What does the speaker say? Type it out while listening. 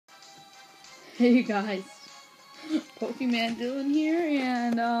Hey guys, Pokemon Dylan here,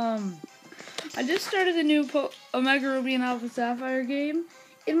 and I just started a new Omega Ruby and Alpha Sapphire game,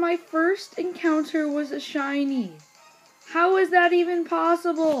 and my first encounter was a shiny. How is that even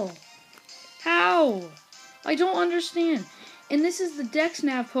possible? How? I don't understand. And this is the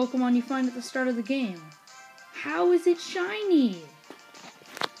Dexnav Pokemon you find at the start of the game. How is it shiny?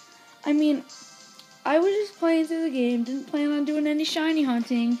 I mean, I was just playing through the game, didn't plan on doing any shiny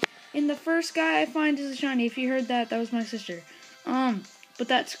hunting, and the first guy I find is a shiny. If you heard that, that was my sister. But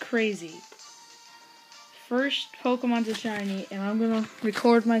that's crazy. First Pokemon's a shiny, and I'm gonna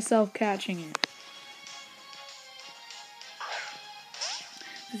record myself catching it.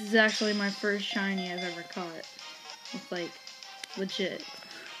 This is actually my first shiny I've ever caught. It's like, legit.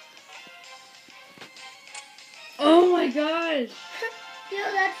 Oh my gosh! Yo,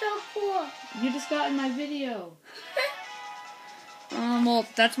 that's so cool. You just got in my video. Well,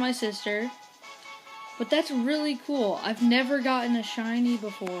 that's my sister. But that's really cool. I've never gotten a shiny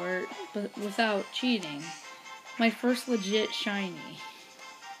before, but without cheating. My first legit shiny.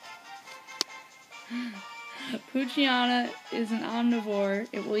 Poochyena is an omnivore.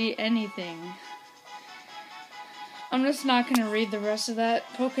 It will eat anything. I'm just not going to read the rest of that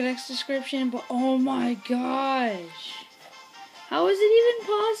Pokedex description, but oh my gosh. How is it even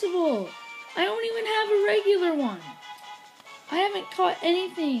possible? I don't even have a regular one. I haven't caught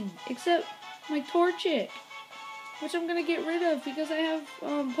anything except my Torchic, which I'm going to get rid of because I have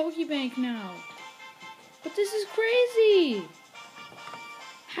Pokebank now. But this is crazy.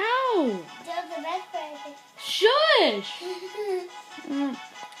 How? Shush!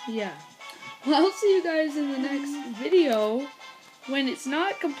 Yeah. Well, I'll see you guys in the next video when it's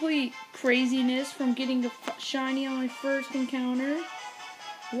not complete craziness from getting a shiny on my first encounter.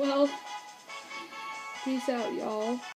 Well, peace out, y'all.